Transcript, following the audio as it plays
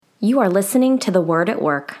You are listening to The Word at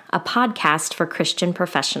Work, a podcast for Christian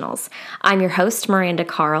professionals. I'm your host, Miranda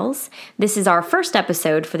Carls. This is our first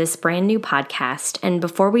episode for this brand new podcast, and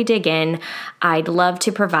before we dig in, I'd love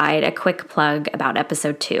to provide a quick plug about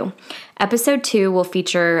Episode 2. Episode 2 will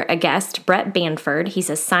feature a guest, Brett Banford.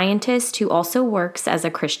 He's a scientist who also works as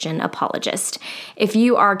a Christian apologist. If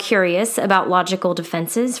you are curious about logical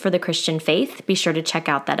defenses for the Christian faith, be sure to check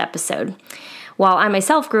out that episode. While I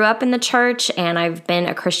myself grew up in the church and I've been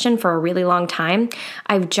a Christian for a really long time,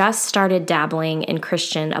 I've just started dabbling in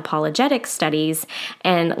Christian apologetic studies.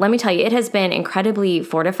 And let me tell you, it has been incredibly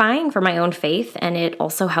fortifying for my own faith, and it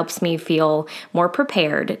also helps me feel more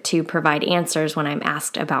prepared to provide answers when I'm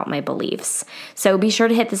asked about my beliefs. So be sure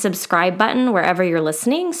to hit the subscribe button wherever you're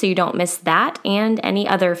listening so you don't miss that and any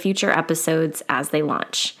other future episodes as they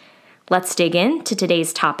launch. Let's dig into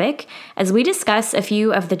today's topic as we discuss a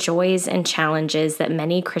few of the joys and challenges that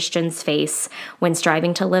many Christians face when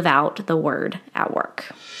striving to live out the Word at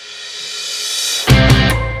work.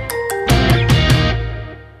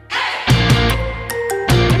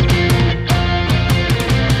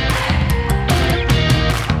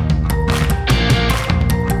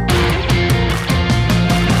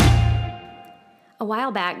 A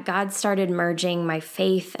while back, God started merging my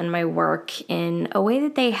faith and my work in a way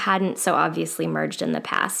that they hadn't so obviously merged in the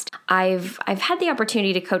past. I've had the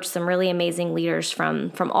opportunity to coach some really amazing leaders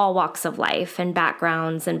from all walks of life and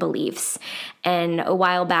backgrounds and beliefs. And a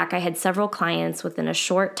while back, I had several clients within a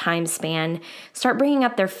short time span start bringing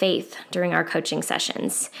up their faith during our coaching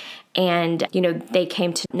sessions. And, they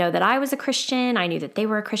came to know that I was a Christian. I knew that they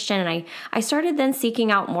were a Christian. And I started then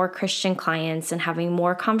seeking out more Christian clients and having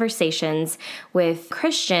more conversations with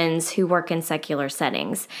Christians who work in secular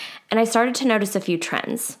settings. And I started to notice a few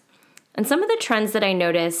trends. And some of the trends that I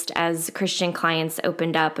noticed as Christian clients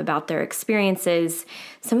opened up about their experiences,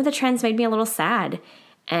 some of the trends made me a little sad.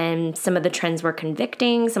 And some of the trends were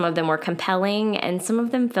convicting, some of them were compelling, and some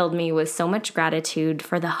of them filled me with so much gratitude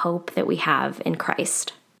for the hope that we have in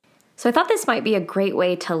Christ. So I thought this might be a great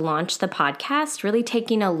way to launch the podcast, really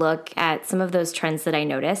taking a look at some of those trends that I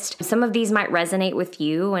noticed. Some of these might resonate with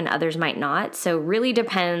you and others might not. So it really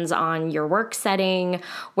depends on your work setting,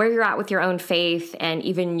 where you're at with your own faith, and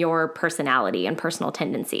even your personality and personal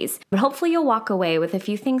tendencies. But hopefully you'll walk away with a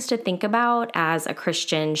few things to think about as a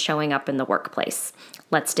Christian showing up in the workplace.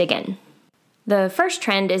 Let's dig in. The first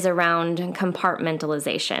trend is around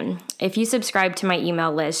compartmentalization. If you subscribe to my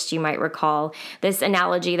email list, you might recall this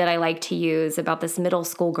analogy that I like to use about this middle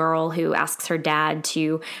school girl who asks her dad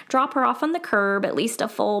to drop her off on the curb at least a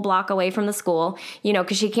full block away from the school,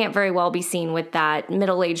 because she can't very well be seen with that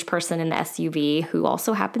middle-aged person in the SUV who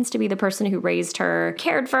also happens to be the person who raised her,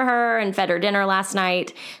 cared for her, and fed her dinner last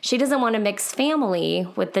night. She doesn't want to mix family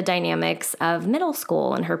with the dynamics of middle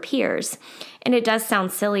school and her peers. And it does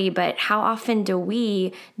sound silly, but how often do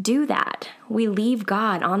we do that? We leave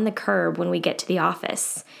God on the curb when we get to the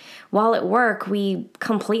office. While at work, we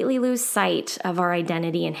completely lose sight of our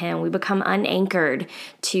identity in Him. We become unanchored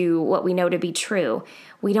to what we know to be true.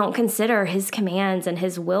 We don't consider His commands and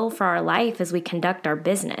His will for our life as we conduct our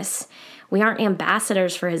business. We aren't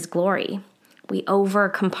ambassadors for His glory. We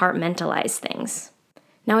over-compartmentalize things.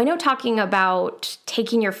 Now, I know talking about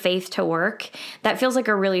taking your faith to work, that feels like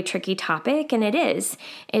a really tricky topic, and it is.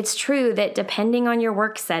 It's true that depending on your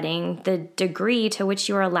work setting, the degree to which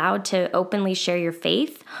you are allowed to openly share your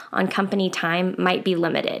faith on company time might be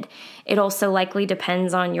limited. It also likely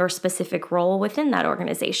depends on your specific role within that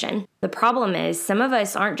organization. The problem is some of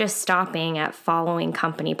us aren't just stopping at following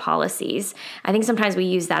company policies. I think sometimes we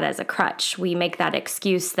use that as a crutch. We make that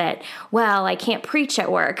excuse that, I can't preach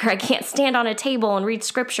at work, or I can't stand on a table and read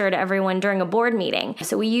scripture to everyone during a board meeting.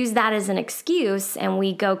 So we use that as an excuse, and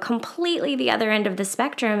we go completely the other end of the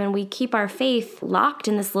spectrum, and we keep our faith locked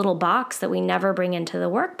in this little box that we never bring into the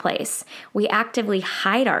workplace. We actively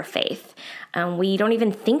hide our faith. We don't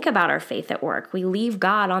even think about our faith at work. We leave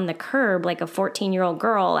God on the curb like a 14-year-old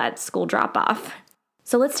girl at school drop-off.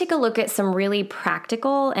 So let's take a look at some really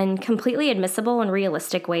practical and completely admissible and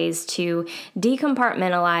realistic ways to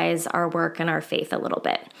decompartmentalize our work and our faith a little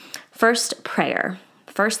bit. First, prayer.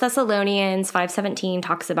 1 Thessalonians 5:17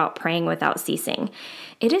 talks about praying without ceasing.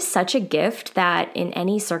 It is such a gift that in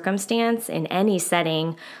any circumstance, in any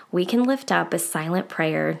setting, we can lift up a silent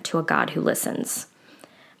prayer to a God who listens.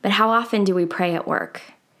 But how often do we pray at work?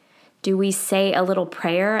 Do we say a little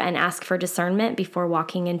prayer and ask for discernment before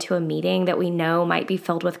walking into a meeting that we know might be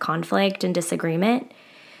filled with conflict and disagreement?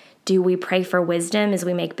 Do we pray for wisdom as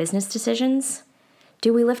we make business decisions?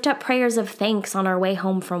 Do we lift up prayers of thanks on our way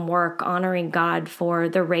home from work, honoring God for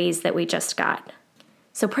the raise that we just got?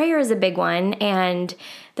 So prayer is a big one, and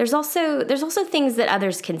there's also things that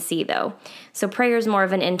others can see though. So prayer is more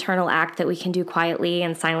of an internal act that we can do quietly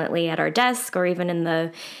and silently at our desk or even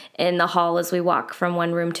in the hall as we walk from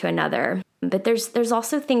one room to another. But there's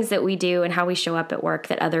also things that we do and how we show up at work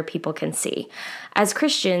that other people can see. As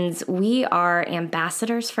Christians, we are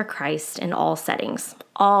ambassadors for Christ in all settings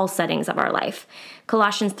of our life.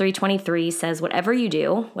 Colossians 3:23 says, whatever you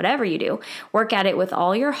do, work at it with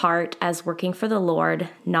all your heart as working for the Lord,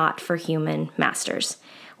 not for human masters.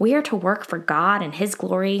 We are to work for God and His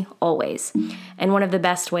glory always. And one of the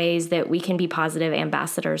best ways that we can be positive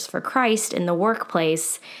ambassadors for Christ in the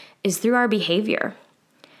workplace is through our behavior.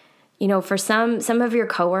 You know, for some of your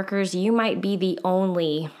coworkers, you might be the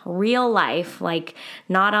only real life, like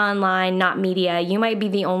not online, not media, you might be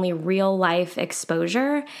the only real life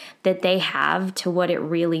exposure that they have to what it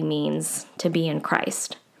really means to be in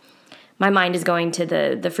Christ. My mind is going to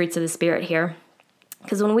the fruits of the Spirit here.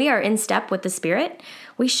 Because when we are in step with the Spirit,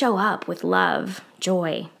 we show up with love,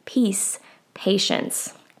 joy, peace,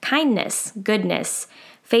 patience, kindness, goodness,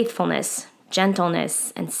 faithfulness,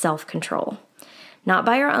 gentleness, and self-control. Not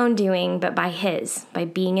by our own doing, but by His, by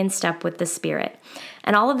being in step with the Spirit.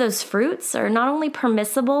 And all of those fruits are not only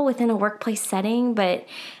permissible within a workplace setting, but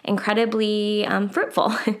incredibly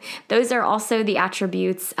fruitful. Those are also the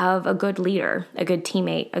attributes of a good leader, a good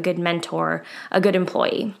teammate, a good mentor, a good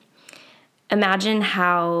employee. Imagine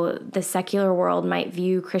how the secular world might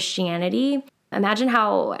view Christianity. Imagine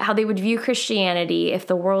how they would view Christianity if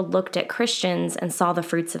the world looked at Christians and saw the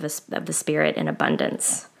fruits of the Spirit in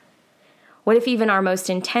abundance. What if even our most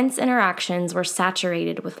intense interactions were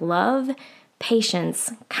saturated with love,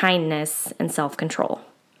 patience, kindness, and self-control?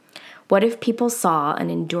 What if people saw an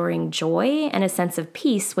enduring joy and a sense of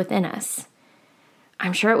peace within us?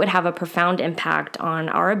 I'm sure it would have a profound impact on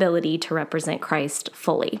our ability to represent Christ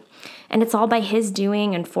fully. And it's all by His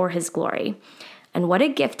doing and for His glory. And what a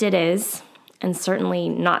gift it is, and certainly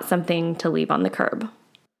not something to leave on the curb.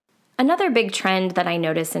 Another big trend that I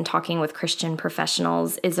notice in talking with Christian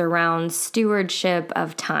professionals is around stewardship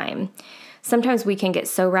of time. Sometimes we can get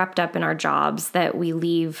so wrapped up in our jobs that we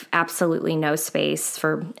leave absolutely no space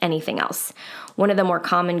for anything else. One of the more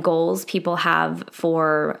common goals people have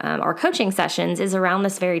for our coaching sessions is around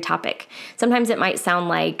this very topic. Sometimes it might sound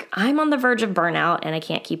like, I'm on the verge of burnout and I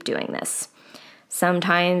can't keep doing this.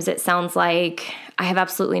 Sometimes it sounds like, I have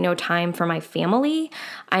absolutely no time for my family.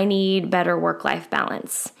 I need better work-life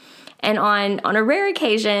balance. And on a rare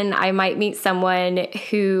occasion, I might meet someone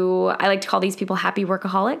who, I like to call these people happy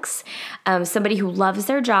workaholics, somebody who loves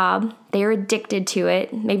their job, they're addicted to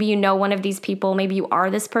it. Maybe you know one of these people, maybe you are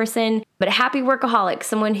this person, but a happy workaholic,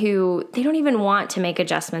 someone who they don't even want to make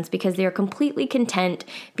adjustments because they are completely content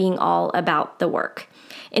being all about the work.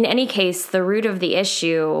 In any case, the root of the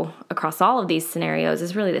issue across all of these scenarios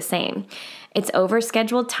is really the same. It's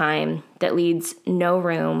overscheduled time that leaves no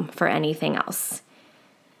room for anything else.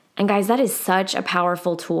 And guys, that is such a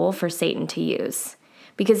powerful tool for Satan to use.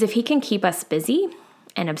 Because if he can keep us busy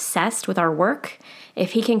and obsessed with our work,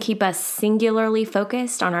 if he can keep us singularly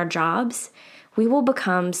focused on our jobs, we will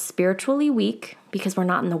become spiritually weak because we're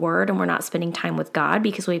not in the Word and we're not spending time with God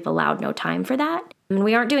because we've allowed no time for that. And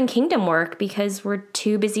we aren't doing kingdom work because we're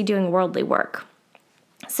too busy doing worldly work.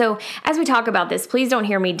 So as we talk about this, please don't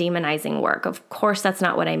hear me demonizing work. Of course, that's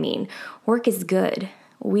not what I mean. Work is good.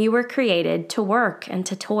 We were created to work and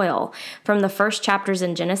to toil. From the first chapters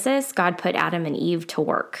in Genesis, God put Adam and Eve to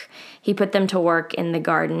work. He put them to work in the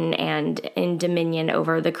garden and in dominion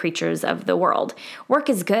over the creatures of the world. Work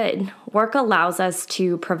is good. Work allows us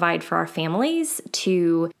to provide for our families,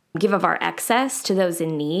 to give of our excess to those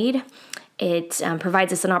in need. It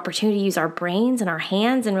provides us an opportunity to use our brains and our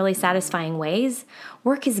hands in really satisfying ways.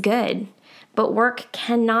 Work is good, but work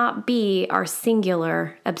cannot be our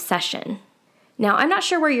singular obsession. Now, I'm not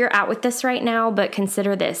sure where you're at with this right now, but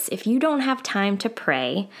consider this. If you don't have time to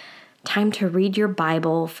pray, time to read your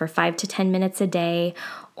Bible for 5 to 10 minutes a day,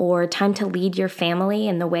 or time to lead your family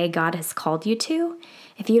in the way God has called you to,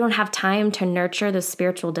 if you don't have time to nurture those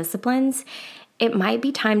spiritual disciplines, it might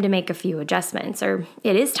be time to make a few adjustments, or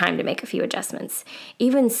it is time to make a few adjustments.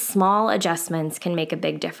 Even small adjustments can make a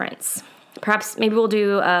big difference. Perhaps maybe we'll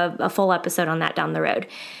do a full episode on that down the road.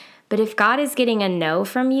 But if God is getting a no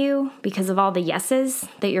from you because of all the yeses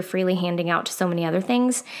that you're freely handing out to so many other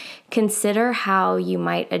things, consider how you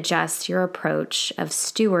might adjust your approach of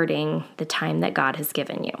stewarding the time that God has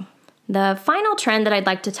given you. The final trend that I'd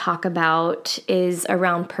like to talk about is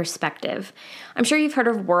around perspective. I'm sure you've heard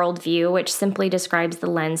of worldview, which simply describes the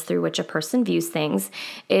lens through which a person views things.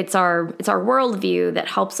 It's our worldview that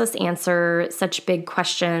helps us answer such big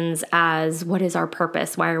questions as, what is our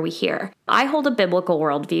purpose? Why are we here? I hold a biblical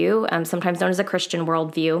worldview, sometimes known as a Christian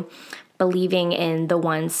worldview, believing in the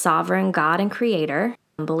one sovereign God and creator,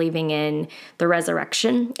 believing in the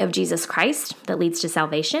resurrection of Jesus Christ that leads to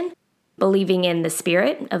salvation, believing in the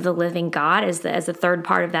Spirit of the living God as a third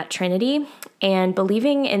part of that Trinity, and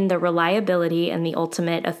believing in the reliability and the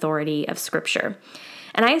ultimate authority of Scripture.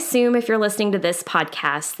 And I assume if you're listening to this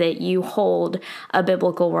podcast that you hold a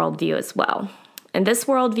biblical worldview as well. And this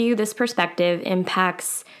worldview, this perspective,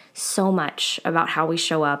 impacts so much about how we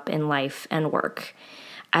show up in life and work.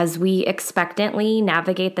 As we expectantly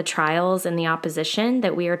navigate the trials and the opposition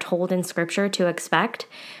that we are told in Scripture to expect,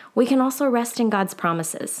 we can also rest in God's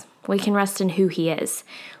promises. We can rest in who He is.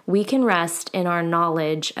 We can rest in our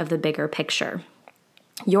knowledge of the bigger picture.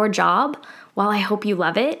 Your job, while I hope you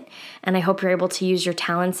love it, and I hope you're able to use your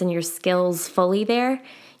talents and your skills fully there,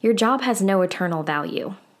 your job has no eternal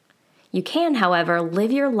value. You can, however,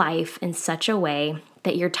 live your life in such a way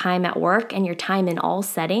that your time at work and your time in all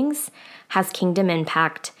settings has kingdom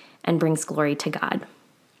impact and brings glory to God.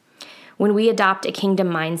 When we adopt a kingdom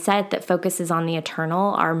mindset that focuses on the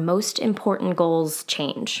eternal, our most important goals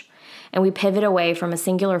change. And we pivot away from a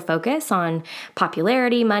singular focus on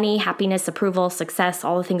popularity, money, happiness, approval, success,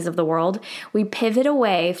 all the things of the world. We pivot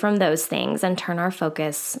away from those things and turn our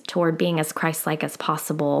focus toward being as Christ-like as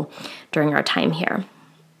possible during our time here.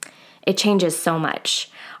 It changes so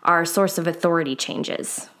much. Our source of authority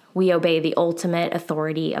changes. We obey the ultimate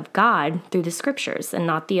authority of God through the Scriptures and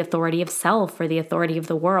not the authority of self or the authority of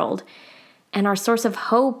the world. And our source of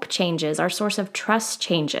hope changes. Our source of trust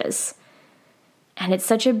changes. And it's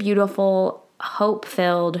such a beautiful,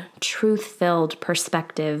 hope-filled, truth-filled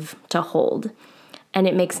perspective to hold. And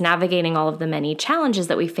it makes navigating all of the many challenges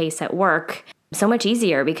that we face at work so much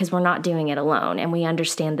easier because we're not doing it alone and we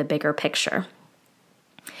understand the bigger picture.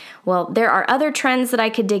 Well, there are other trends that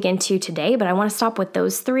I could dig into today, but I want to stop with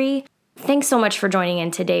those three. Thanks so much for joining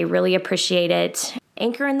in today. Really appreciate it.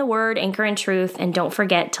 Anchor in the Word, anchor in truth, and don't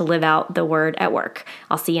forget to live out the Word at work.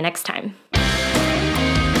 I'll see you next time.